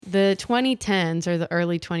The 2010s or the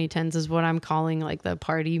early 2010s is what I'm calling like the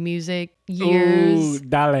party music years. Ooh,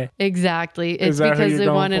 dale. Exactly. It's because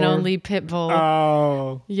the one and only Pitbull.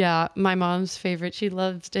 Oh. Yeah, my mom's favorite. She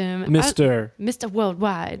loves him. Mr. Mr.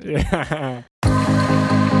 Worldwide. Yeah.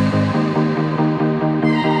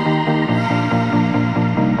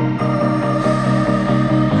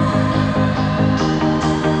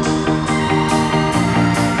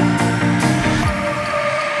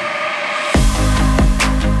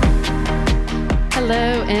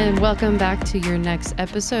 Hello and welcome back to your next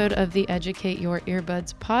episode of the Educate Your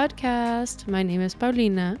Earbuds podcast. My name is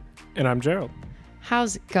Paulina. And I'm Gerald.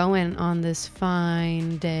 How's it going on this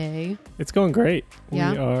fine day? It's going great.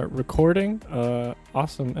 Yeah? We are recording an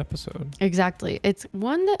awesome episode. Exactly. It's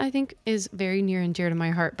one that I think is very near and dear to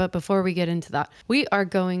my heart. But before we get into that, we are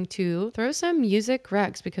going to throw some music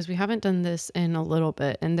recs because we haven't done this in a little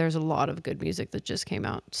bit. And there's a lot of good music that just came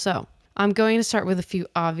out. So I'm going to start with a few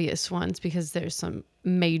obvious ones because there's some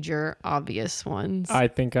major obvious ones. I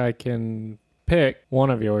think I can pick one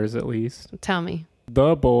of yours at least. Tell me.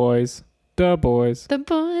 The Boys. The Boys. The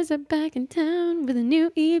boys are back in town with a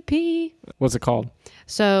new EP. What's it called?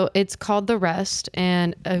 So it's called The Rest.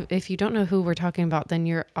 And if you don't know who we're talking about, then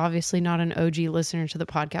you're obviously not an OG listener to the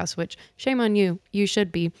podcast, which shame on you. You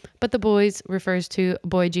should be. But The Boys refers to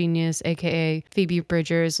Boy Genius, a.k.a. Phoebe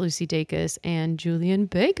Bridgers, Lucy Dacus, and Julian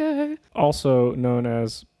Baker. Also known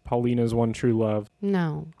as Paulina's One True Love.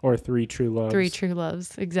 No. Or Three True Loves. Three True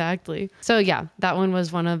Loves. Exactly. So yeah, that one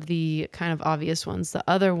was one of the kind of obvious ones. The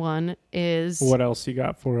other one is... What else you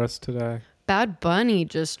got for us today? Bad Bunny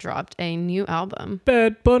just dropped a new album.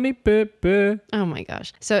 Bad Bunny, baby. Oh my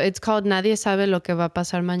gosh. So it's called Nadie Sabe Lo Que Va a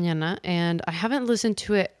Pasar Mañana. And I haven't listened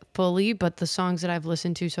to it fully, but the songs that I've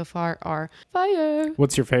listened to so far are fire.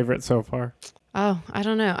 What's your favorite so far? Oh, I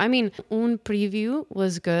don't know. I mean, Un Preview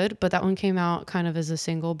was good, but that one came out kind of as a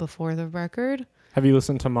single before the record. Have you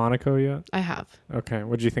listened to Monaco yet? I have. Okay.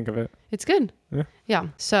 What'd you think of it? It's good. Yeah. Yeah.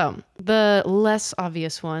 So the less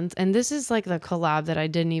obvious ones, and this is like the collab that I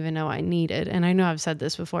didn't even know I needed. And I know I've said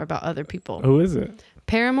this before about other people. Who is it?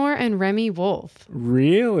 Paramore and Remy Wolf.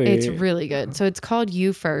 Really? It's really good. So it's called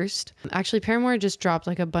You First. Actually, Paramore just dropped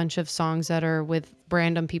like a bunch of songs that are with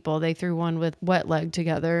random people. They threw one with Wet Leg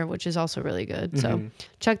together, which is also really good. So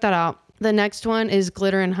check that out. The next one is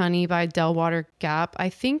Glitter and Honey by Delwater Gap. I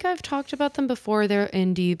think I've talked about them before. They're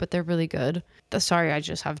indie, but they're really good. Sorry, I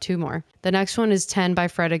just have two more. The next one is 10 by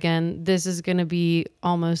Fred again. This is going to be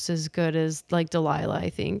almost as good as like Delilah,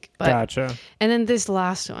 I think. But, gotcha. And then this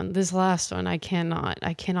last one, I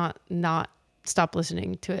cannot not stop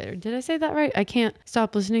listening to it. Or did I say that right? I can't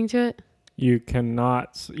stop listening to it. You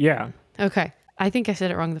cannot. Yeah. Okay. I think I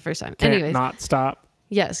said it wrong the first time. Can't Anyways. not stop.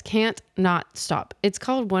 Yes. Can't not stop. It's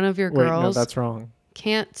called One of Your Girls. Wait, no, that's wrong.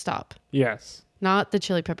 Can't Stop. Yes. Not the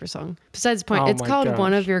Chili Pepper song. Besides the point, Oh it's my called gosh.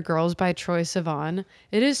 One of Your Girls by Troye Sivan.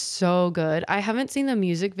 It is so good. I haven't seen the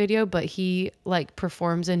music video, but he like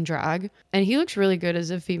performs in drag and he looks really good as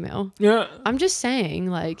a female. Yeah. I'm just saying,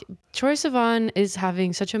 like, Troye Sivan is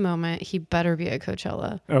having such a moment. He better be at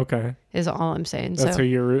Coachella, Okay. is all I'm saying. That's who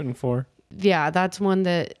you're rooting for. Yeah, that's one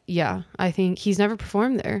that, I think he's never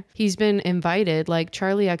performed there. He's been invited. Like,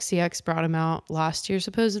 Charlie XCX brought him out last year,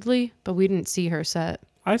 supposedly, but we didn't see her set.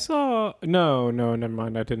 I saw... No, never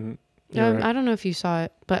mind. I didn't. You're right. I don't know if you saw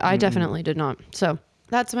it, but I definitely did not. So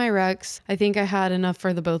that's my Rex. I think I had enough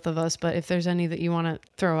for the both of us, but if there's any that you want to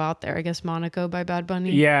throw out there, I guess Monaco by Bad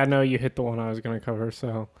Bunny. Yeah, no, you hit the one I was going to cover,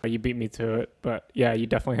 so you beat me to it. But yeah, you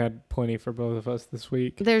definitely had plenty for both of us this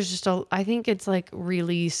week. There's just I think it's like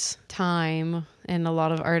release time, and a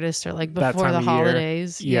lot of artists are like before the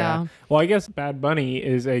holidays. Yeah. Well, I guess Bad Bunny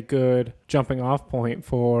is a good jumping off point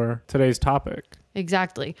for today's topic.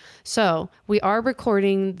 Exactly. So we are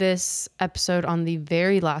recording this episode on the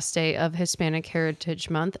very last day of Hispanic Heritage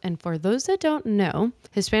Month. And for those that don't know,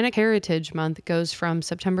 Hispanic Heritage Month goes from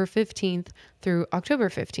September 15th through October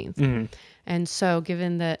 15th. Mm-hmm. And so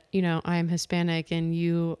given that, I am Hispanic and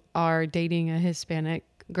you are dating a Hispanic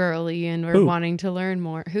girly and we're wanting to learn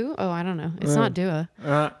more. Who? Oh, I don't know. It's not Dua.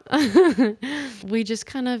 We just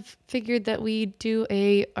kind of figured that we'd do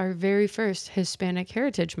our very first Hispanic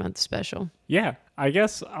Heritage Month special. Yeah, I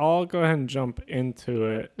guess I'll go ahead and jump into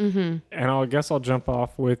it. Mm-hmm. And I'll jump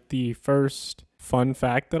off with the first fun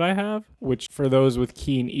fact that I have, which for those with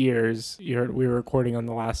keen ears, you heard we were recording on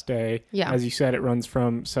the last day. Yeah. As you said, it runs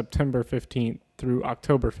from September 15th through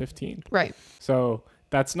October 15th. Right. So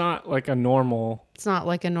that's not like a normal... It's not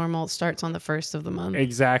like a normal, it starts on the first of the month.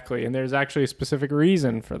 Exactly. And there's actually a specific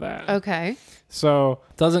reason for that. Okay. So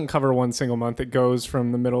it doesn't cover one single month. It goes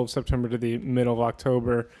from the middle of September to the middle of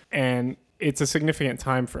October. And it's a significant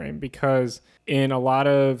time frame because in a lot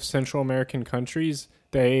of Central American countries,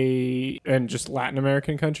 and just Latin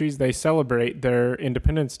American countries, they celebrate their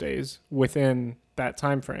Independence Days within that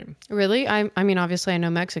time frame. Really? I mean, obviously I know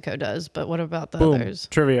Mexico does, but what about the Boom. others?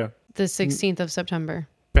 Trivia. The 16th of September.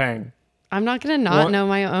 Bang. I'm not going to not know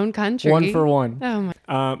my own country. 1 for 1. Oh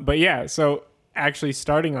my. But yeah, so actually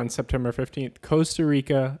starting on September 15th, Costa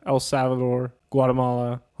Rica, El Salvador,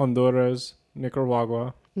 Guatemala, Honduras,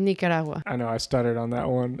 Nicaragua. I know I stuttered on that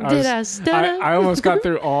one. I stutter? I almost got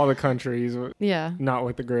through all the countries. Yeah. Not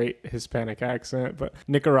with the great Hispanic accent, but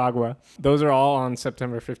Nicaragua. Those are all on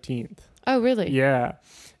September 15th. Oh, really? Yeah.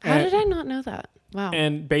 How did I not know that? Wow.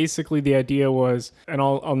 And basically the idea was, and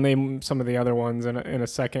I'll name some of the other ones in a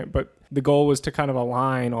second, but the goal was to kind of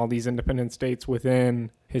align all these independence dates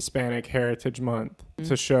within Hispanic Heritage Month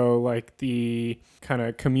to show like the kind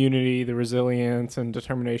of community, the resilience and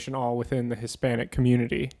determination all within the Hispanic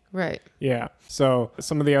community. Right. Yeah. So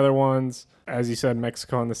some of the other ones, as you said,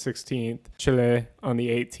 Mexico on the 16th, Chile on the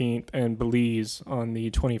 18th, and Belize on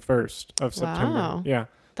the 21st of September. Wow. Yeah.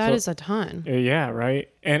 That is a ton. Yeah, right.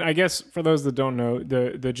 And I guess for those that don't know,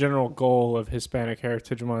 the general goal of Hispanic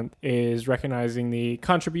Heritage Month is recognizing the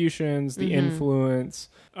contributions, the influence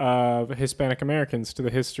of Hispanic Americans to the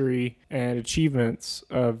history and achievements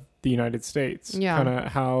of the United States. Yeah. Kind of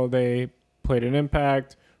how they played an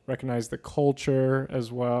impact, recognize the culture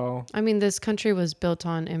as well. I mean, this country was built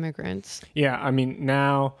on immigrants. Yeah, I mean,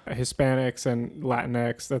 now Hispanics and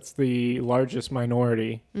Latinx, that's the largest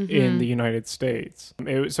minority in the United States.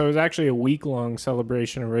 So it was actually a week-long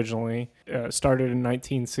celebration originally. Started in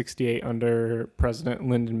 1968 under President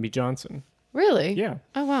Lyndon B. Johnson. Really? Yeah.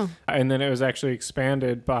 Oh, wow. And then it was actually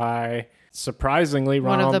expanded by, surprisingly,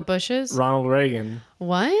 One of the Bushes? Ronald Reagan.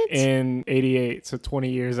 What? In 88, so 20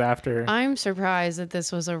 years after. I'm surprised that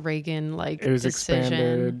this was a Reagan it was decision.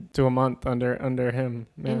 Expanded to a month under him.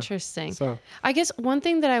 Yeah. Interesting. So I guess one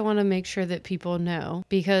thing that I want to make sure that people know,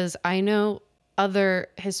 because I know other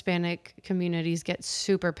Hispanic communities get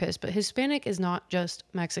super pissed, but Hispanic is not just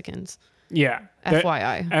Mexicans. yeah.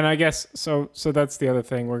 FYI. And I guess so that's the other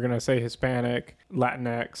thing. We're going to say Hispanic,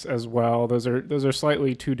 Latinx as well. Those are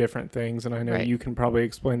slightly two different things, and I know you can probably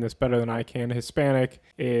explain this better than I can. Hispanic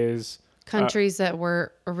is countries that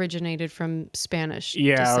were originated from Spanish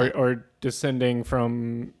descent. or descending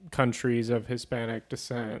from countries of Hispanic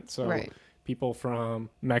descent. So people from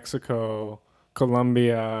Mexico,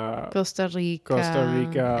 Colombia, Costa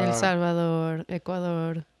Rica, El Salvador,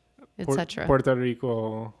 Ecuador, etc. Puerto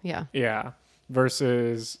Rico. Yeah.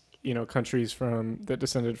 Versus, countries that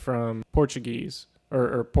descended from Portuguese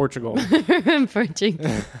or Portugal.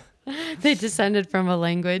 Portuguese. They descended from a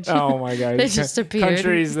language. Oh my God. They just appeared.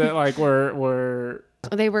 Countries that were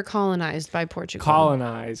they were colonized by Portugal.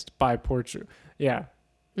 Yeah.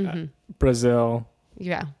 Brazil.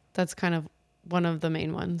 Yeah. That's kind of one of the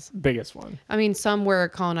main ones. Biggest one. I mean, some were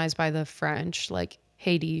colonized by the French, like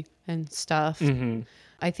Haiti and stuff.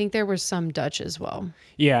 I think there were some Dutch as well.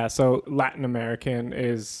 Yeah, so Latin American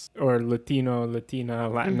or Latino,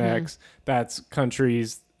 Latina, Latinx, that's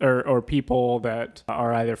countries or people that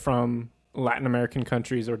are either from Latin American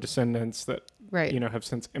countries or descendants that have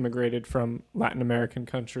since immigrated from Latin American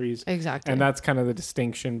countries. Exactly. And that's kind of the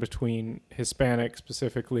distinction between Hispanic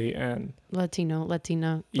specifically and Latino,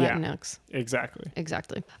 Latinx. Yeah,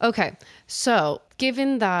 exactly. Okay. So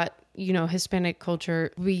given that, Hispanic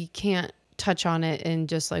culture, we can't touch on it in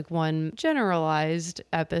just like one generalized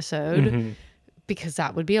episode because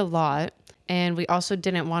that would be a lot. And we also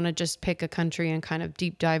didn't want to just pick a country and kind of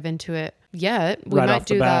deep dive into it yet. We might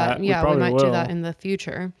do that. Yeah, we might do that in the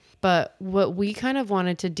future. But what we kind of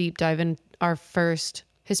wanted to deep dive in our first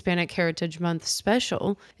Hispanic Heritage Month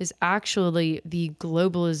special is actually the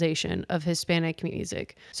globalization of Hispanic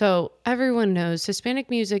music. So everyone knows Hispanic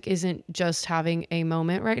music isn't just having a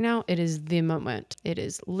moment right now. It is the moment. It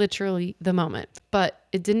is literally the moment. But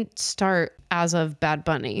it didn't start as of Bad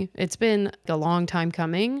Bunny. It's been a long time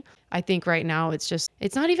coming. I think right now it's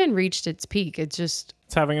not even reached its peak. It's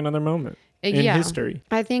having another moment in history.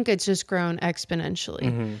 I think it's just grown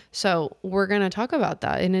exponentially. So we're going to talk about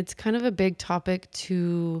that. And it's kind of a big topic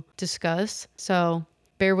to discuss. So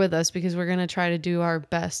bear with us because we're going to try to do our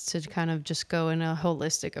best to kind of just go in a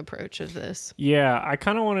holistic approach of this. Yeah, I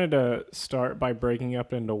kind of wanted to start by breaking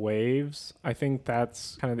up into waves. I think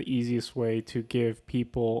that's kind of the easiest way to give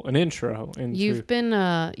people an intro into... You've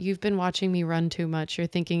been watching me run too much. You're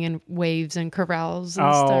thinking in waves and corrals and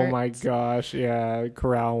Oh my gosh, yeah,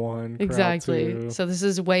 corral 1, corral exactly. 2. So this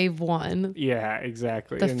is wave 1. Yeah,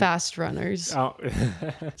 exactly. The fast runners. So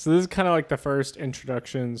this is kind of like the first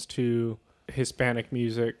introductions to Hispanic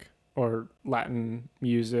music or Latin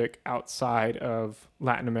music outside of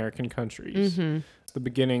Latin American countries. It's the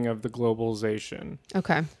beginning of the globalization.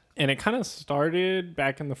 Okay. And it kind of started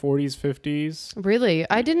back in the 40s, 50s. Really?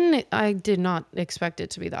 I did not expect it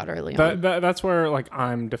to be that early on. That's where like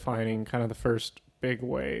I'm defining kind of the first big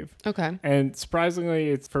wave. Okay. And surprisingly,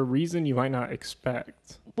 it's for a reason you might not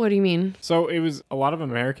expect. What do you mean? So it was a lot of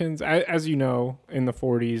Americans, as you know, in the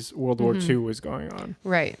 40s, World War II was going on.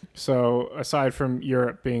 Right. So aside from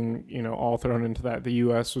Europe being, all thrown into that, the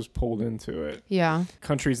U.S. was pulled into it. Yeah.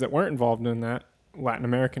 Countries that weren't involved in that, Latin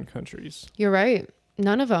American countries. You're right.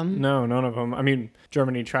 None of them. No, none of them. I mean,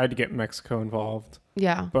 Germany tried to get Mexico involved.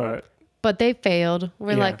 Yeah. But they failed.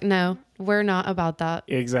 We're like, no, we're not about that.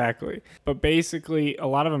 Exactly. But basically, a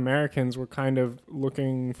lot of Americans were kind of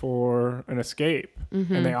looking for an escape.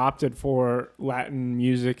 And they opted for Latin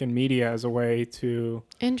music and media as a way to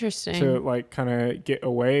like kind of get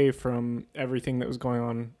away from everything that was going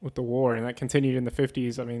on with the war. And that continued in the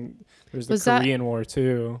 50s. I mean, there's the Korean War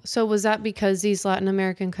too. So was that because these Latin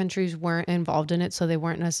American countries weren't involved in it, so they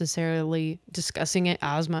weren't necessarily discussing it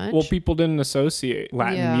as much? Well, people didn't associate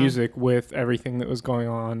Latin music with everything that was going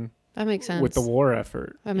on. That makes sense. With the war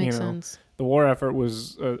effort. That makes sense. The war effort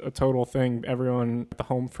was a total thing. Everyone at the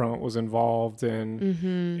home front was involved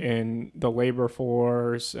in the labor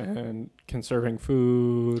force and conserving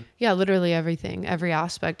food. Yeah, literally everything. Every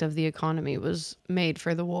aspect of the economy was made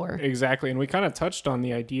for the war. Exactly. And we kind of touched on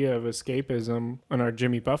the idea of escapism in our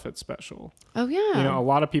Jimmy Buffett special. Oh, yeah. A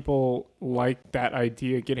lot of people like that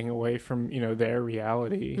idea, getting away from, their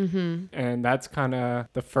reality. And that's kind of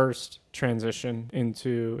the first transition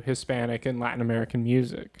into Hispanic and Latin American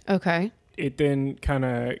music. Okay. It then kind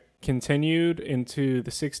of continued into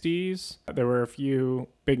the 60s. There were a few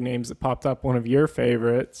big names that popped up. One of your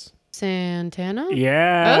favorites, Santana?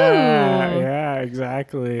 Yeah. Oh. Yeah,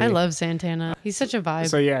 exactly. I love Santana. He's such a vibe.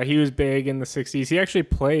 So yeah, he was big in the 60s. He actually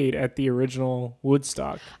played at the original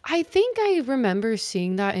Woodstock. I think I remember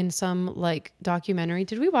seeing that in some like documentary.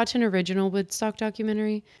 Did we watch an original Woodstock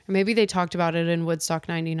documentary? Or maybe they talked about it in Woodstock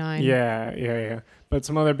 99. Yeah. But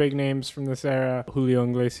some other big names from this era, Julio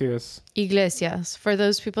Iglesias. For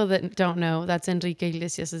those people that don't know, that's Enrique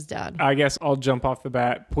Iglesias' dad. I guess I'll jump off the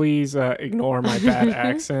bat. Please ignore my bad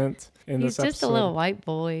accent in this episode. He's just a little white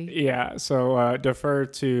boy. Yeah, so defer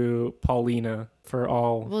to Paulina for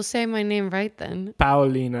all... We'll say my name right then.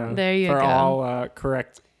 Paulina. There you go. For all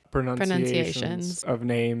correct pronunciations of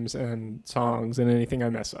names and songs and anything I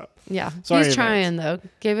mess up. Yeah, Sorry, he's trying though.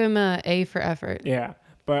 Give him a A for effort. Yeah.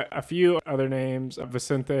 But a few other names,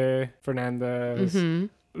 Vicente Fernandez,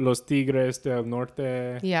 Los Tigres del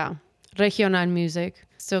Norte. Yeah. Regional music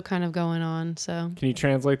still kind of going on. So can you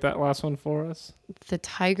translate that last one for us? The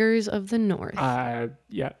Tigers of the North.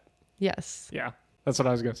 Yeah. Yes. Yeah. That's what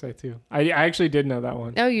I was going to say too. I actually did know that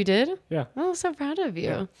one. Oh, you did? Yeah. Oh, so proud of you.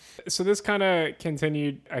 Yeah. So this kind of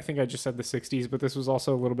continued, I think I just said the 60s, but this was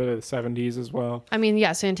also a little bit of the 70s as well. I mean,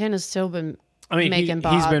 yeah, Santana's still been making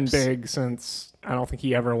bops. He's been big since... I don't think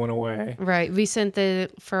he ever went away. Right. Vicente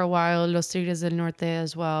for a while, Los Tigres del Norte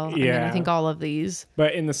as well. Yeah. I mean, I think all of these.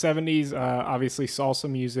 But in the 70s, obviously salsa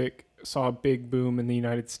music saw a big boom in the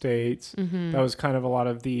United States. That was kind of a lot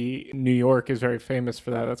of New York is very famous for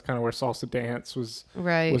that. That's kind of where salsa dance was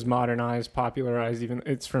modernized, popularized. Even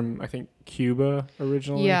it's from, I think, Cuba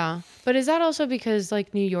originally. Yeah. But is that also because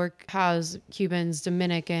like New York has Cubans,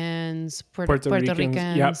 Dominicans, Puerto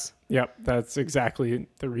Ricans? Yep, that's exactly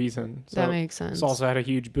the reason. So that makes sense. Salsa had a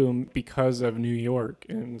huge boom because of New York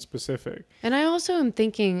in specific. And I also am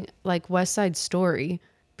thinking like West Side Story,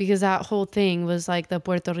 because that whole thing was like the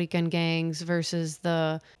Puerto Rican gangs versus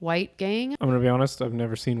the white gang. I'm going to be honest, I've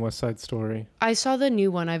never seen West Side Story. I saw the new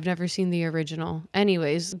one. I've never seen the original.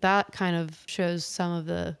 Anyways, that kind of shows some of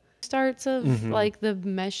the starts of like the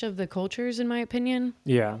mesh of the cultures, in my opinion.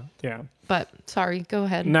 Yeah. But sorry, go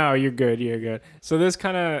ahead. No, you're good. So this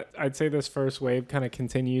kind of, I'd say this first wave kind of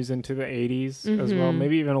continues into the 80s as well.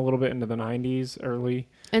 Maybe even a little bit into the 90s early.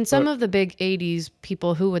 And some of the big 80s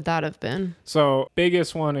people, who would that have been? So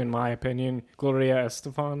biggest one, in my opinion, Gloria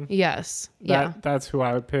Estefan. Yes. That's who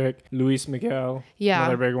I would pick. Luis Miguel. Yeah.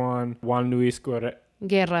 Another big one. Juan Luis Guerra.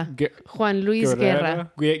 Juan Luis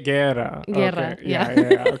Guerra. Guerra. Okay.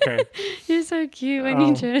 Yeah. Okay. You're so cute when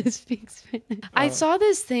you try to speak Spanish. I saw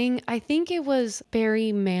this thing. I think it was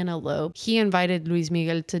Barry Manilow. He invited Luis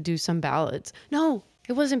Miguel to do some ballads. No,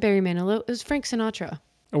 it wasn't Barry Manilow. It was Frank Sinatra.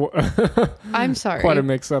 I'm sorry. Quite a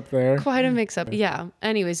mix up there. Yeah.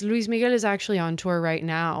 Anyways, Luis Miguel is actually on tour right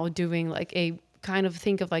now doing like a kind of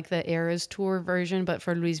think of like the Eras tour version, but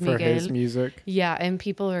for Luis Miguel. For his music. Yeah. And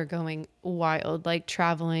people are going wild, like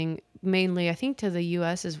traveling mainly, I think, to the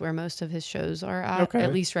US is where most of his shows are Okay.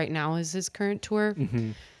 at least right now is his current tour.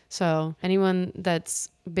 Mm-hmm. So anyone that's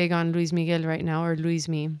big on Luis Miguel right now, or Luis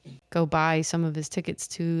Me, go buy some of his tickets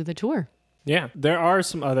to the tour. Yeah, there are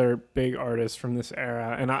some other big artists from this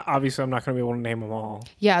era, and obviously I'm not going to be able to name them all.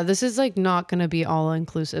 Yeah, this is like not going to be all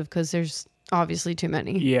inclusive because there's obviously too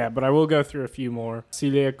many. Yeah, but I will go through a few more.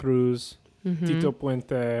 Celia Cruz, Mm-hmm. Tito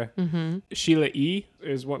Puente, Sheila E.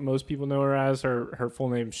 is what most people know her as. Her full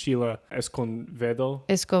name Sheila Escovedo.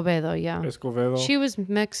 Escobedo, yeah. Escovedo. She was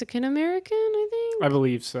Mexican American, I think. I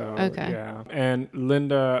believe so. Okay. Yeah. And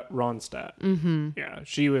Linda Ronstadt. Mm-hmm. Yeah.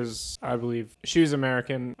 She was, I believe, she was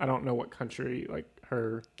American. I don't know what country like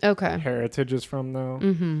her Okay. heritage is from though.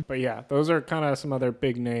 Mm-hmm. But yeah, those are kind of some other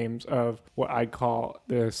big names of what I'd call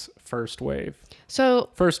this first wave. So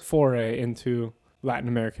First foray into Latin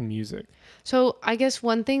American music. So I guess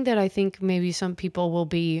one thing that I think maybe some people will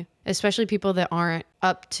be, especially people that aren't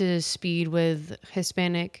up to speed with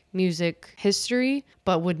Hispanic music history,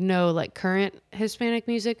 but would know like current Hispanic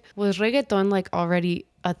music, was reggaeton like already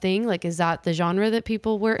a thing? Like, is that the genre that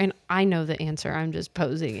people were? And I know the answer. I'm just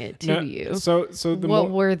posing it to you. So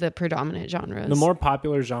what were the predominant genres? The more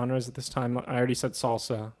popular genres at this time, I already said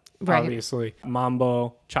salsa. Right. Obviously,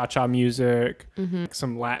 mambo, cha-cha music,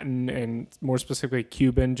 some Latin and more specifically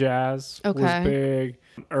Cuban jazz was big.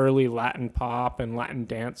 Early Latin pop and Latin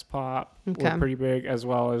dance pop were pretty big, as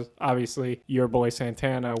well as obviously your boy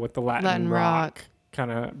Santana with the Latin rock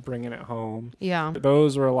kind of bringing it home. Yeah.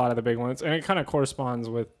 Those were a lot of the big ones, and it kind of corresponds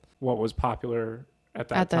with what was popular at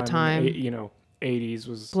that time. 80s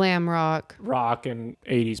was glam rock and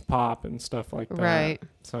 80s pop and stuff like that. Right.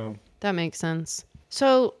 So that makes sense.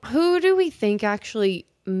 So who do we think actually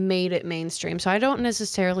made it mainstream? So I don't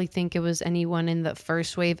necessarily think it was anyone in the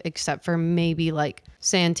first wave except for maybe like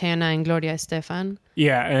Santana and Gloria Estefan.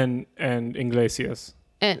 Yeah, and Iglesias.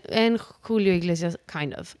 And Julio Iglesias,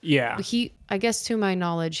 kind of. Yeah. I guess to my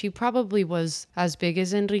knowledge, he probably was as big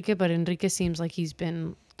as Enrique, but Enrique seems like he's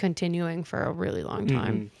been continuing for a really long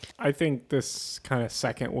time. I think this kind of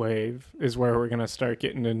second wave is where we're going to start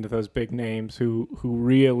getting into those big names who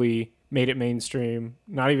really made it mainstream,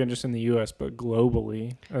 not even just in the US, but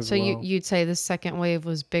globally as well. So you'd say the second wave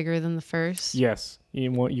was bigger than the first? Yes.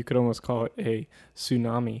 You could almost call it a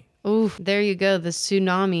tsunami. Ooh, there you go. The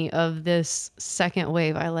tsunami of this second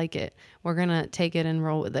wave. I like it. We're going to take it and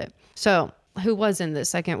roll with it. So who was in the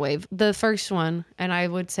second wave? The first one, and I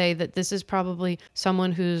would say that this is probably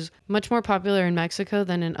someone who's much more popular in Mexico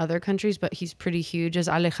than in other countries, but he's pretty huge, is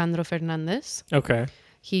Alejandro Fernandez. Okay.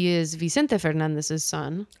 He is Vicente Fernandez's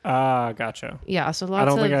son. Ah, gotcha. Yeah, so I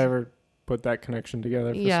don't think I ever put that connection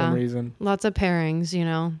together for some reason. Lots of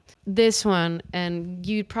pairings, This one, and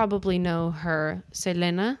you'd probably know her,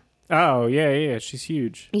 Selena. Oh, yeah, she's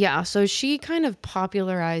huge. Yeah, so she kind of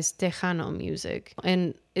popularized Tejano music,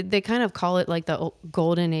 and they kind of call it like the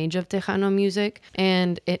golden age of Tejano music,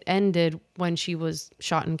 and it ended when she was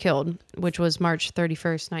shot and killed, which was March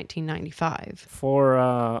 31st, 1995. For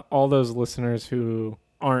all those listeners who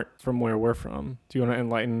aren't from where we're from, do you want to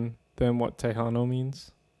enlighten them what Tejano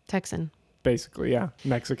means? Texan. Basically, yeah.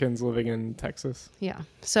 Mexicans living in Texas. Yeah.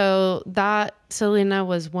 So that Selena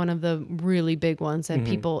was one of the really big ones that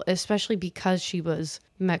people, especially because she was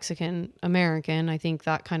Mexican American, I think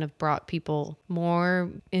that kind of brought people more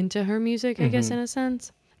into her music, I guess, in a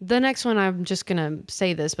sense. The next one, I'm just going to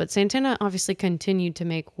say this, but Santana obviously continued to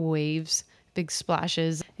make waves, big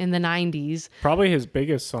splashes in the 90s. Probably his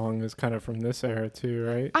biggest song is kind of from this era too,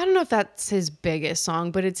 right? I don't know if that's his biggest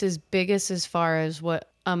song, but it's his biggest as far as what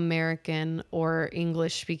American or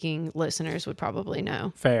English speaking listeners would probably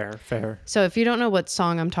know. Fair. So if you don't know what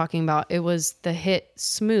song I'm talking about, it was the hit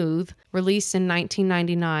Smooth, released in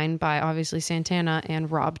 1999 by obviously Santana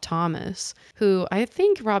and Rob Thomas, who I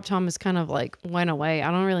think Rob Thomas kind of like went away.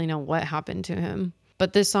 I don't really know what happened to him,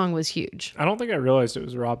 but this song was huge. I don't think I realized it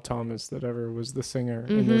was Rob Thomas that ever was the singer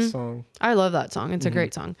in this song. I love that song. It's a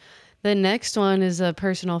great song. The next one is a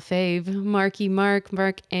personal fave, Mark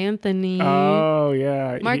Anthony. Oh,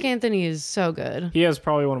 yeah. Mark Anthony is so good. He has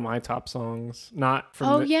probably one of my top songs. Not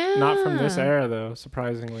from this era, though,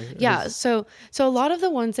 surpringly. Yeah, so a lot of the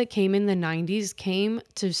ones that came in the 90s came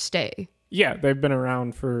to stay. Yeah, they've been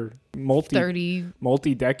around for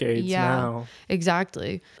multi-decades now.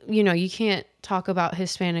 Exactly. You can't talk about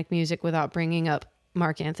Hispanic music without bringing up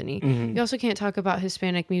Mark Anthony. You also can't talk about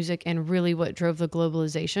Hispanic music and really what drove the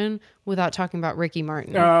globalization without talking about Ricky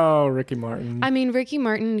Martin. Oh, Ricky Martin. I mean, Ricky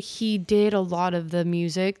Martin, he did a lot of the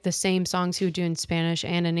music, the same songs he would do in Spanish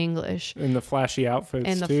and in English. And the flashy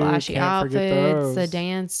outfits, the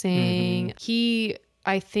dancing. He,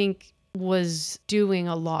 I think, was doing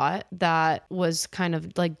a lot that was kind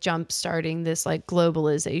of like jump starting this like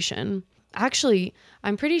globalization. Actually,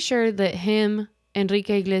 I'm pretty sure that him,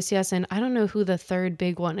 Enrique Iglesias, and I don't know who the third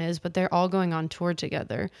big one is, but they're all going on tour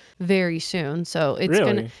together very soon. So it's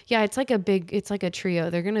gonna, Really? yeah, it's like a trio.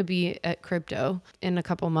 They're gonna be at Crypto in a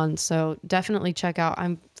couple months. So definitely check out.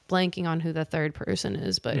 I'm blanking on who the third person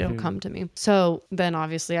is, but it'll come to me. So then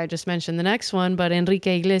obviously I just mentioned the next one, but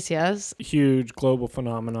Enrique Iglesias. Huge global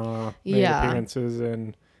phenomena. Made Yeah. appearances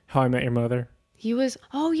in How I Met Your Mother. He was,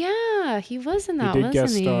 oh yeah, he was in He that, did wasn't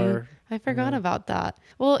guest he? star. I forgot about that.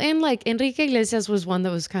 Well, and like Enrique Iglesias was one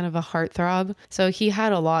that was kind of a heartthrob. So he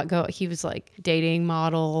had a lot go. He was like dating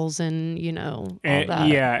models and, you know, all And, that.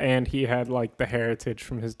 yeah, and he had like the heritage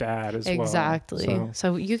from his dad as Exactly. well.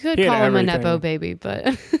 So you could he had call him a everything. Nepo baby,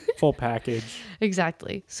 but Full package.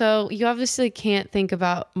 exactly. So you obviously can't think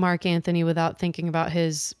about Mark Anthony without thinking about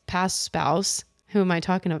his past spouse. Who am I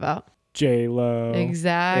talking about? J-Lo.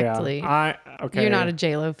 Exactly. Yeah. Okay. You're not a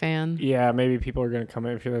J-Lo fan. Yeah, maybe people are going to come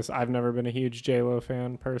in for this. I've never been a huge J-Lo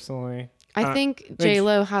fan personally. I think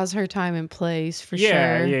J-Lo has her time and place for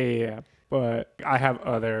sure. Yeah. But I have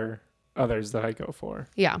others that I go for.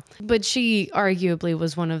 Yeah. But she arguably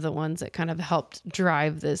was one of the ones that kind of helped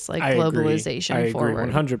drive this like globalization forward.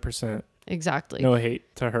 100%. Exactly. No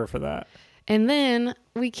hate to her for that. And then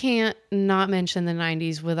we can't not mention the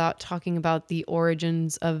 90s without talking about the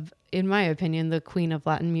origins of, in my opinion, the queen of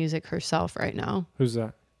Latin music herself right now. Who's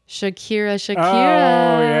that? Shakira.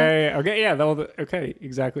 Oh, yeah. Okay, yeah. Okay,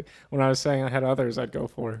 exactly. When I was saying I had others I'd go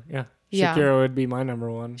for. Yeah. Yeah. Shakira would be my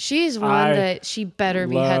number one. She's one that she better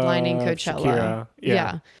be headlining Coachella. Shakira.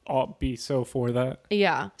 Yeah. I'll be so for that.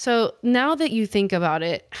 Yeah. So now that you think about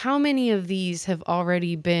it, how many of these have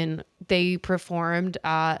already been, they performed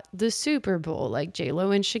at the Super Bowl like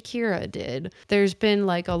J-Lo and Shakira did? There's been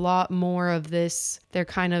like a lot more of this. They're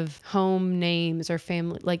kind of home names or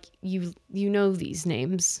family, like you know these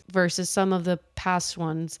names versus some of the past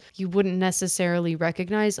ones you wouldn't necessarily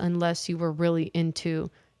recognize unless you were really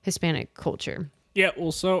into Hispanic culture. Yeah,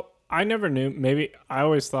 well, so I never knew. Maybe I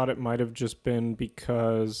always thought it might have just been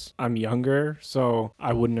because I'm younger, so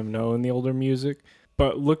I wouldn't have known the older music.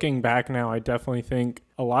 But looking back now, I definitely think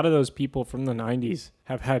a lot of those people from the 90s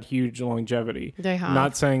have had huge longevity. They have.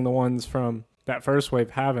 Not saying the ones from that first wave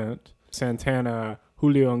haven't. Santana,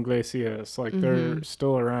 Julio Iglesias, like they're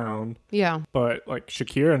still around. Yeah. But like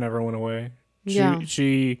Shakira never went away.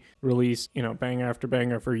 She released, banger after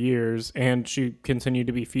banger for years, and she continued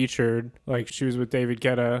to be featured. Like she was with David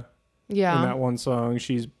Guetta in that one song.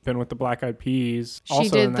 She's been with the Black Eyed Peas. She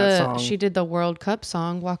did the World Cup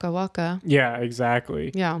song, Waka Waka. Yeah,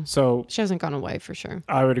 exactly. Yeah. So she hasn't gone away for sure.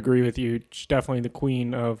 I would agree with you. She's definitely the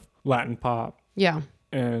queen of Latin pop. Yeah.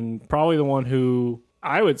 And probably the one who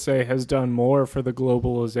I would say has done more for the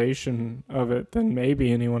globalization of it than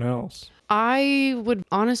maybe anyone else. I would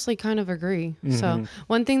honestly kind of agree. So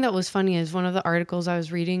one thing that was funny is one of the articles I was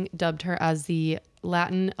reading dubbed her as the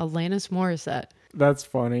Latin Alanis Morissette. That's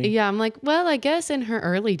funny. Yeah, I'm like, well, I guess in her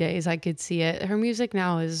early days I could see it. Her music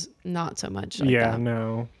now is not so much like that.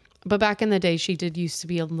 No. But back in the day, she did used to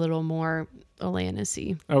be a little more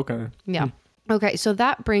Alanis-y. Okay. Yeah. Okay, so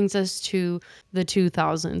that brings us to the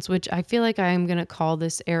 2000s, which I feel like I am going to call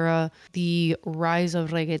this era the rise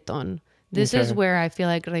of reggaeton. This is where I feel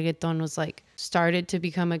like reggaeton was like started to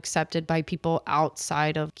become accepted by people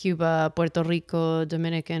outside of Cuba, Puerto Rico,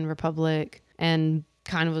 Dominican Republic, and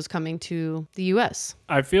kind of was coming to the US.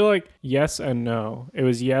 I feel like yes and no. It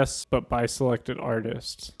was yes, but by selected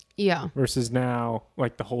artists. Yeah. Versus now,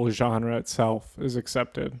 like the whole genre itself is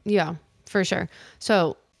accepted. Yeah, for sure.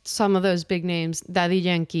 So some of those big names, Daddy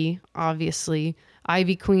Yankee, obviously,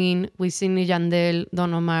 Ivy Queen, Wisin y Yandel,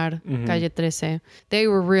 Don Omar, Calle 13. They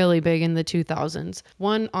were really big in the 2000s.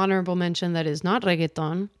 One honorable mention that is not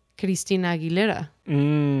reggaeton, Christina Aguilera.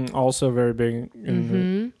 Also very big.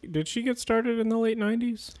 Did she get started in the late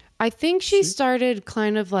 90s? I think she started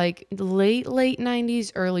kind of like late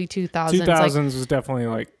 90s, early 2000s. 2000s was definitely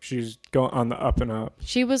like she's going on the up and up.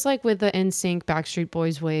 She was like with the NSYNC Backstreet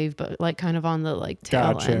Boys wave, but like kind of on the like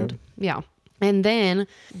tail end. Yeah. And then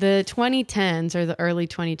the 2010s or the early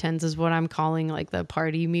 2010s is what I'm calling like the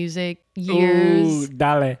party music years. Ooh,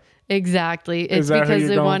 dale. Exactly. It's because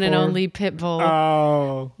the one and only Pitbull.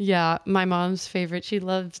 Oh. Yeah. My mom's favorite. She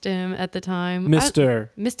loved him at the time.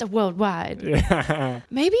 Mr. Worldwide. Yeah.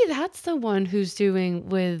 Maybe that's the one who's doing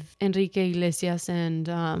with Enrique Iglesias and...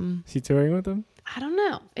 Is he touring with him? I don't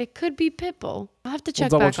know. It could be Pitbull. I'll have to check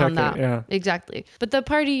double back on check that. it, yeah. Exactly. But the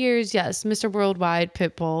party years, yes, Mr. Worldwide,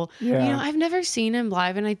 Pitbull. Yeah. You know, I've never seen him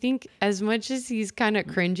live, and I think as much as he's kind of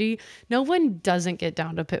cringy, no one doesn't get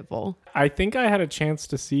down to Pitbull. I think I had a chance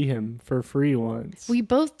to see him for free once. We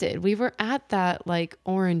both did. We were at that like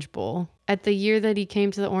Orange Bowl at the year that he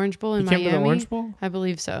came to the Orange Bowl in Miami. Came to the Orange Bowl? I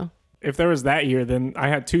believe so. If there was that year, then I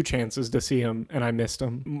had 2 chances to see him and I missed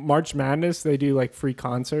them. March Madness, they do like free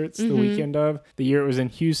concerts the weekend of. The year it was in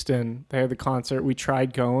Houston, they had the concert. We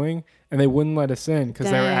tried going and they wouldn't let us in because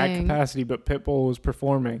they were at capacity, but Pitbull was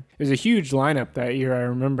performing. It was a huge lineup that year, I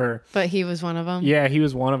remember. But he was one of them? Yeah, he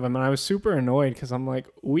was one of them. And I was super annoyed because I'm like,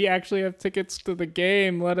 we actually have tickets to the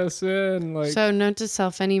game. Let us in. Like, so note to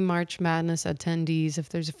self, any March Madness attendees, if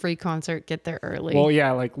there's a free concert, get there early. well,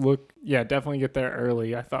 yeah, like definitely get there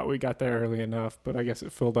early. I thought we got there early enough, but I guess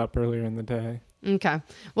it filled up earlier in the day. Okay.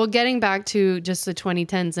 Well, getting back to just the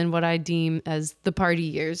 2010s and what I deem as the party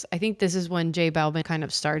years, I think this is when J Balvin kind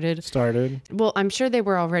of started. Well, I'm sure they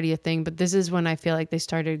were already a thing, but this is when I feel like they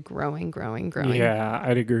started growing. Yeah,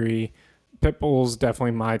 I'd agree. Pitbull's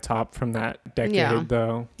definitely my top from that decade,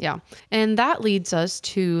 though. Yeah. And that leads us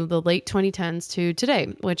to the late 2010s to today,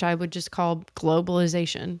 which I would just call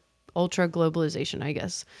globalization. Ultra globalization, I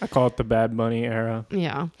guess. I call it the Bad Bunny era.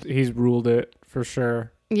 Yeah. He's ruled it for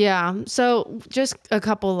sure. Yeah. So just a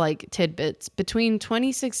couple like tidbits. Between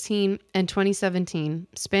 2016 and 2017,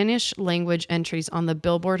 Spanish language entries on the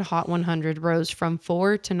Billboard Hot 100 rose from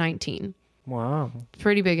 4 to 19. Wow.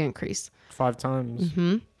 Pretty big increase. 5 times.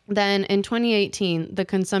 Mm-hmm. Then in 2018, the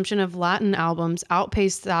consumption of Latin albums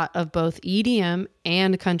outpaced that of both EDM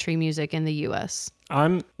and country music in the U.S.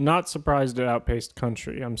 I'm not surprised it outpaced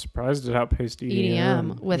country. I'm surprised it outpaced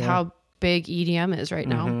EDM. With how big EDM is right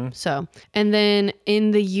now. So, and then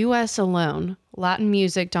in the US alone, Latin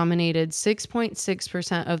music dominated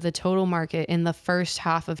 6.6% of the total market in the first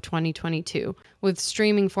half of 2022, with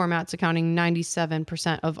streaming formats accounting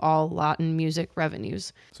 97% of all Latin music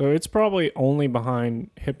revenues. So it's probably only behind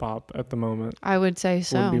hip hop at the moment. I would say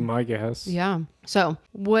so. Would be my guess. Yeah. So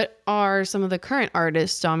what are some of the current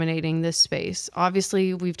artists dominating this space?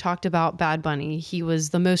 Obviously, we've talked about Bad Bunny. He was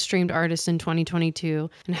the most streamed artist in 2022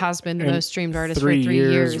 and has been the most streamed artist for 3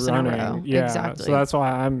 years in a row. Yeah, exactly. So that's why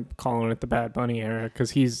I'm calling it the Bad Bunny era, because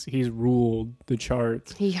he's ruled the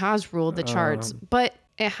charts. He has ruled the charts, but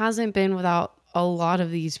it hasn't been without a lot of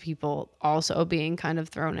these people also being kind of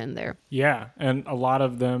thrown in there. Yeah, and a lot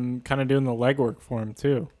of them kind of doing the legwork for him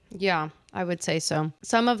too. Yeah, I would say so.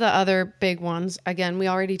 Some of the other big ones, again, we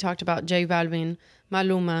already talked about J Balvin,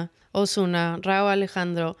 Maluma, Ozuna, Rauw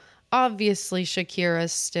Alejandro, obviously Shakira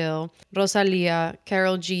still, Rosalia,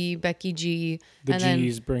 Karol G, Becky G. The and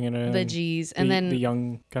G's bringing in. The G's. And then the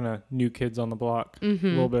young kind of new kids on the block a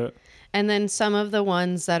little bit. And then some of the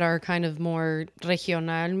ones that are kind of more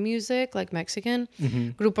regional music, like Mexican,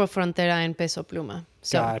 Grupo Frontera and Peso Pluma.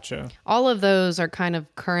 So Gotcha. all of those are kind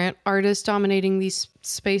of current artists dominating these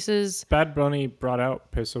spaces. Bad Bunny brought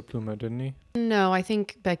out Peso Pluma, didn't he? No, I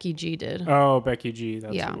think Becky G did. Oh, Becky G.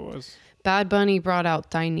 That's who it was. Bad Bunny brought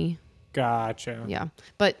out Tiny. Gotcha. Yeah.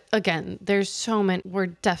 But again, there's so many. We're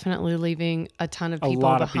definitely leaving a ton of people behind.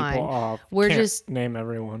 A lot of people off. We're Can't just name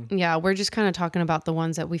everyone. Yeah, we're just kind of talking about the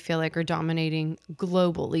ones that we feel like are dominating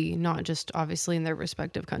globally, not just obviously in their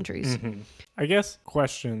respective countries. I guess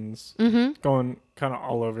questions going kind of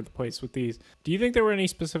all over the place with these. Do you think there were any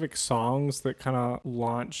specific songs that kind of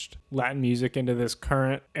launched Latin music into this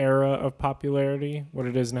current era of popularity, what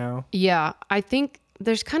it is now? Yeah, I think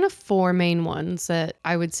there's kind of 4 main ones that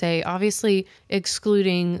I would say, obviously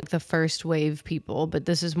excluding the first wave people, but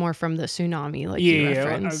this is more from the tsunami, like you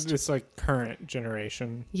referenced. It's like current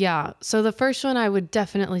generation. Yeah. So the first one I would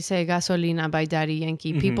definitely say Gasolina by Daddy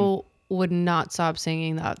Yankee. People would not stop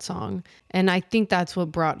singing that song. And I think that's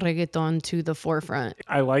what brought reggaeton to the forefront.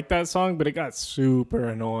 I like that song, but it got super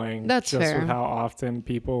annoying. That's just fair. With how often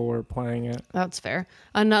people were playing it. That's fair.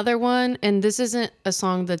 Another one, and this isn't a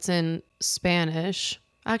song that's in Spanish.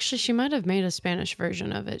 Actually, she might have made a Spanish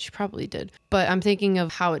version of it. She probably did. But I'm thinking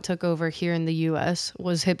of how it took over here in the U.S.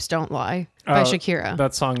 was Hips Don't Lie by Shakira.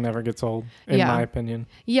 That song never gets old, in my opinion.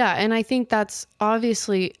 Yeah, and I think that's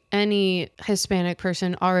obviously any Hispanic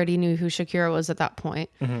person already knew who Shakira was at that point.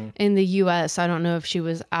 In the U.S., I don't know if she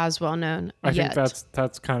was as well known yet. I think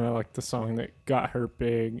that's kind of like the song that got her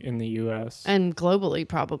big in the U.S. And globally,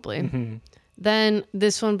 probably. Then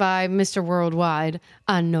this one by Mr. Worldwide,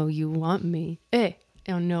 I Know You Want Me. Hey.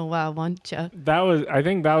 don't know I want ya. I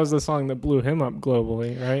think that was the song that blew him up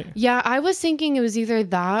globally, right? Yeah, I was thinking it was either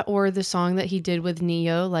that or the song that he did with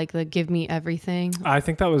Neo, like the Give Me Everything. I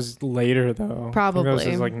think that was later though. I think that was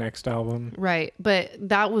Probably. his like next album. Right. But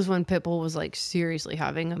that was when Pitbull was like seriously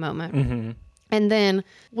having a moment. Mm-hmm. And then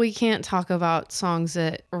we can't talk about songs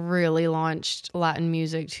that really launched Latin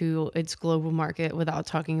music to its global market without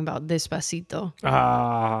talking about Despacito.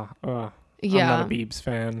 I'm not a Biebs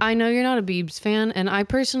fan. I know you're not a Biebs fan, and I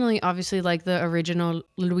personally obviously like the original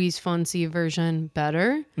Luis Fonsi version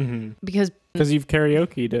better because you've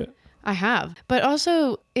karaoke'd it. I have. But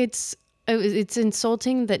also it's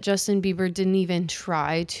insulting that Justin Bieber didn't even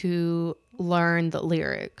try to learn the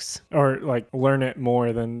lyrics. Or like learn it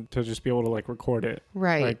more than to just be able to like record it.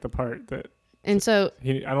 Right. Like the part that and so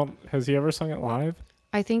has he ever sung it live?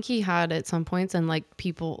 I think he had at some points, and like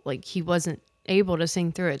people, like he wasn't able to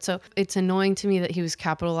sing through it. So it's annoying to me that he was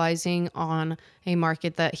capitalizing on a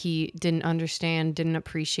market that he didn't understand, didn't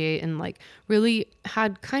appreciate, and like really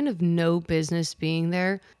had kind of no business being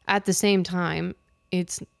there. At the same time,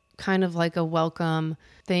 it's kind of like a welcome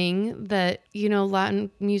thing that, you know,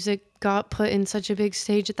 Latin music got put in such a big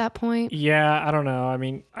stage at that point. Yeah, I don't know. I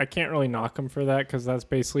mean, I can't really knock him for that because that's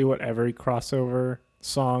basically what every crossover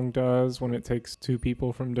song does when it takes two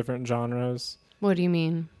people from different genres. What do you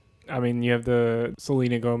mean? I mean, you have the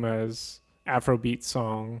Selena Gomez Afrobeat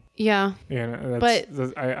song. Yeah. Yeah,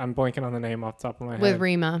 I'm blanking on the name off the top of my head. With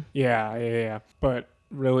Rima. Yeah. But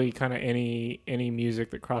really kind of any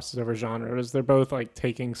music that crosses over genres, they're both like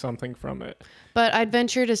taking something from it. But I'd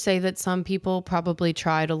venture to say that some people probably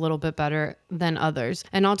tried a little bit better than others.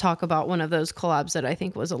 And I'll talk about one of those collabs that I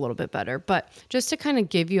think was a little bit better. But just to kind of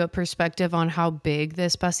give you a perspective on how big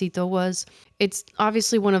Despacito was, it's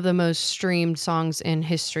obviously one of the most streamed songs in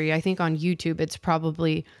history. I think on YouTube, it's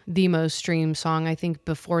probably the most streamed song. I think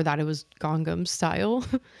before that, it was Gangnam Style.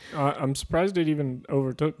 I'm surprised it even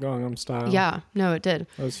overtook Gangnam Style. Yeah, no, it did.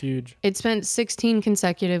 That was huge. It spent 16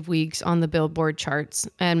 consecutive weeks on the Billboard charts.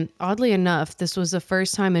 And oddly enough, this was the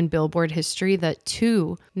first time in Billboard history that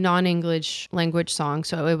two non-English language songs,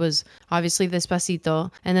 so it was obviously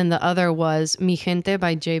Despacito, and then the other was Mi Gente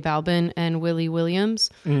by J Balvin and Willie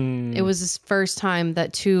Williams. It was the first time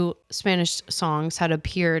that two Spanish songs had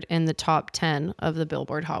appeared in the top 10 of the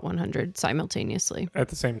Billboard Hot 100 simultaneously. At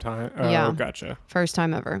the same time? Oh, yeah. Gotcha. First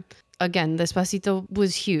time ever. Again, Despacito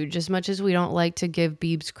was huge. As much as we don't like to give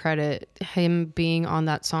Biebs credit, him being on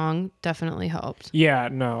that song definitely helped. Yeah,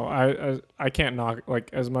 no, I can't knock, like,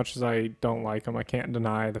 as much as I don't like him, I can't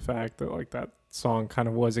deny the fact that like that song kind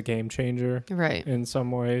of was a game changer, right, in some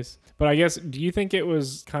ways. But I guess, do you think it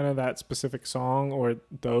was kind of that specific song or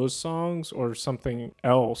those songs or something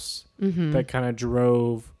else that kind of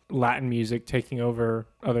drove Latin music taking over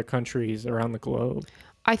other countries around the globe?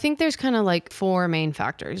 I think there's kind of like four main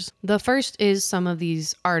factors. The first is some of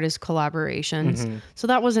these artist collaborations. So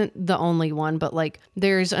that wasn't the only one, but like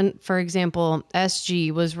there's, for example,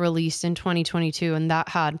 SG was released in 2022 and that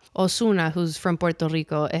had Ozuna, who's from Puerto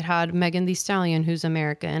Rico. It had Megan Thee Stallion, who's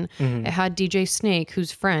American. It had DJ Snake,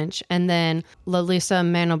 who's French. And then Lalissa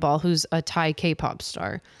Manobal, who's a Thai K-pop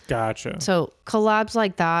star. Gotcha. So collabs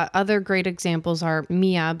like that. Other great examples are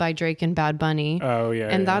Mia by Drake and Bad Bunny. Oh, yeah.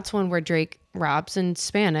 And that's one where Drake raps in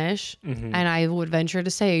Spanish. And I would venture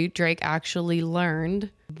to say Drake actually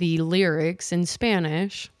learned the lyrics in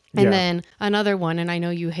Spanish. And then another one, and I know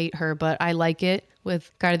you hate her, but I like it,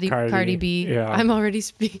 with Cardi B. Yeah.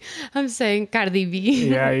 I'm saying Cardi B.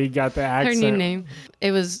 Yeah, you got the accent. Her new name.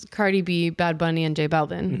 It was Cardi B, Bad Bunny, and J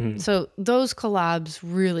Balvin. So those collabs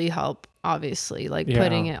really help, obviously, like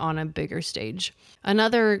putting it on a bigger stage.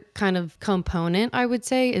 Another kind of component, I would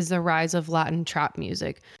say, is the rise of Latin trap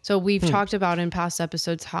music. So we've talked about in past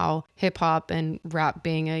episodes how hip hop and rap,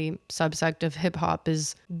 being a subsect of hip hop,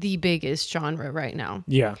 is the biggest genre right now.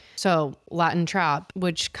 Yeah. So Latin trap,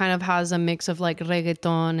 which kind of has a mix of like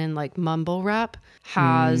reggaeton and like mumble rap,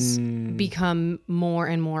 has become more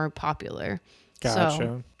and more popular. Gotcha.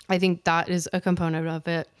 So I think that is a component of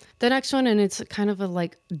it. The next one, and it's kind of a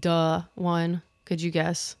like one. Could you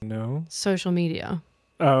guess? No. Social media.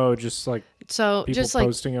 Oh, just like so people just like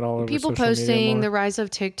posting it all over people social posting media more. the rise of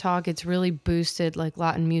TikTok. It's really boosted like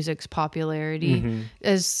Latin music's popularity,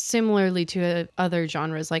 as similarly to other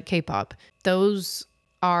genres like K-pop. Those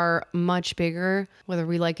are much bigger, whether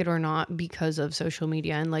we like it or not, because of social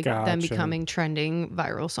media and like them becoming trending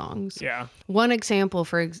viral songs. Yeah. One example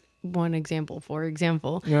one example, for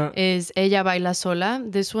example, Yeah. is Ella Baila Sola.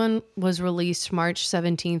 This one was released March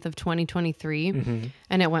 17th of 2023,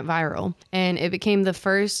 and it went viral. And it became the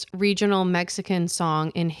first regional Mexican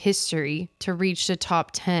song in history to reach the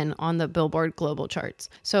top 10 on the Billboard Global charts.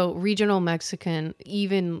 So regional Mexican,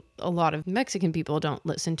 even a lot of Mexican people don't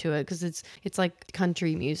listen to it because it's like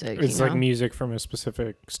country music. It's you know? like music from a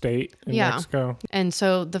specific state in Yeah. Mexico. And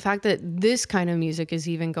so the fact that this kind of music is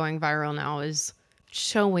even going viral now is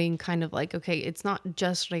showing kind of like, okay, it's not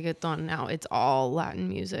just reggaeton now, it's all Latin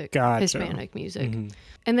music, Gotcha. Hispanic music.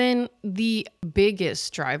 And then the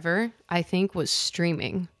biggest driver, I think, was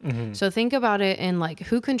streaming. So think about it in like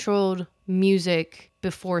who controlled music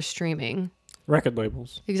before streaming? Record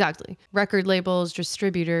labels. Exactly. Record labels,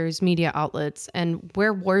 distributors, media outlets. And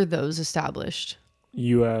where were those established?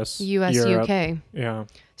 US, US, Europe. UK. Yeah.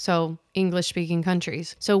 So English speaking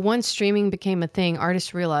countries. So once streaming became a thing,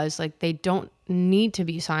 artists realized like they don't need to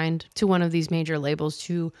be signed to one of these major labels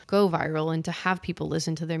to go viral and to have people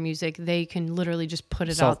listen to their music. They can literally just put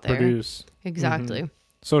it out there. Self-produce. Exactly.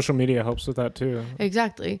 Social media helps with that too.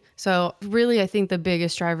 Exactly. So really, I think the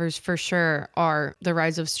biggest drivers for sure are the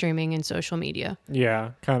rise of streaming and social media.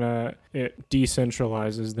 Yeah. Kind of it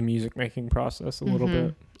decentralizes the music making process a little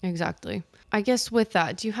bit. Exactly. I guess with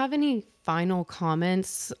that, do you have any final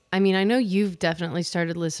comments? I mean, I know you've definitely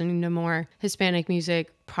started listening to more Hispanic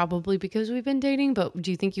music, probably because we've been dating, but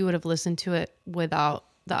do you think you would have listened to it without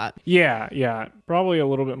that? Yeah. Probably a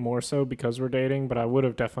little bit more so because we're dating, but I would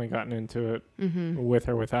have definitely gotten into it with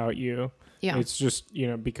or without you. Yeah. It's just,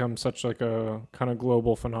 become such like a kind of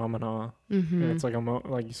global phenomena. And it's like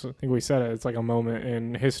like I think we said it, it's like a moment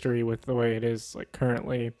in history with the way it is like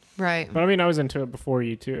currently. Right. But I mean, I was into it before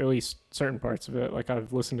you too, at least certain parts of it. Like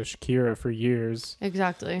I've listened to Shakira for years.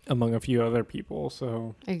 Exactly. Among a few other people.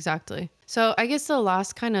 So Exactly. So I guess the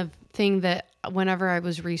last kind of thing that whenever I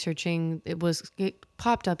was researching, it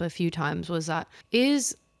popped up a few times was that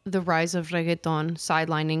is the rise of reggaeton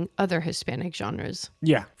sidelining other Hispanic genres?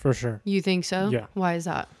 yeah, for sure. You think so? Yeah. Why is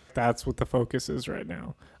that? That's what the focus is right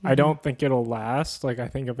now. I don't think it'll last. Like I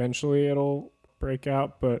think eventually it'll break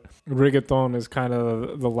out, but reggaeton is kind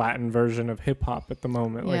of the Latin version of hip hop at the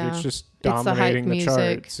moment. Like it's just It's the hype dominating the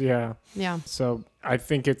music. charts. Yeah. Yeah. So I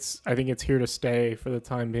think it's here to stay for the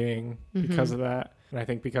time being because of that. And I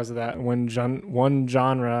think because of that, when one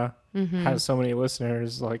genre has so many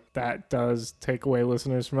listeners, like that does take away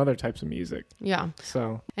listeners from other types of music. Yeah.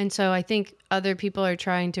 So And so I think other people are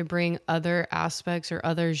trying to bring other aspects or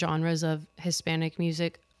other genres of Hispanic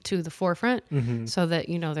music to the forefront so that,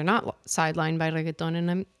 they're not sidelined by reggaeton. And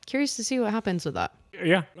I'm curious to see what happens with that.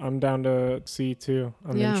 yeah, I'm down to see too.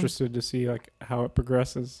 I'm interested to see like how it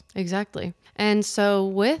progresses. Exactly. And so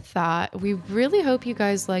with that, we really hope you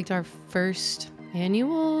guys liked our first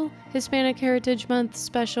annual Hispanic Heritage Month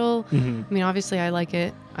special. I mean, obviously I like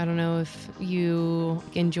it. I don't know if you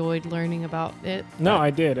enjoyed learning about it. No,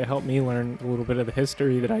 I did. It helped me learn a little bit of the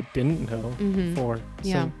history that I didn't know before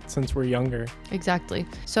since we're younger. Exactly.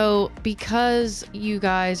 So because you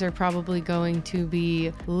guys are probably going to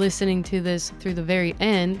be listening to this through the very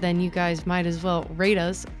end, then you guys might as well rate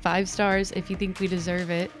us 5 stars if you think we deserve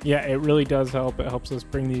it. Yeah, it really does help. It helps us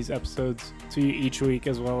bring these episodes to you each week,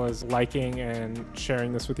 as well as liking and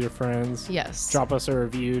sharing this with your friends. Yes. Drop us a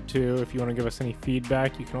review too if you want to give us any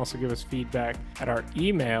feedback. You can also give us feedback at our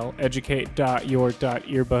email,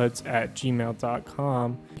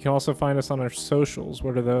 educate.your.earbuds@gmail.com. You can also find us on our socials.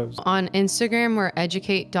 What are those? On Instagram, we're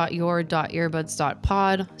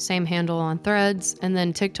educate.your.earbuds.pod. Same handle on Threads. And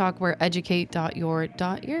then TikTok, we're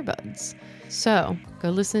educate.your.earbuds. So go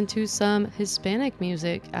listen to some Hispanic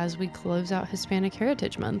music as we close out Hispanic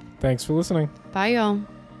Heritage Month. Thanks for listening. Bye, y'all.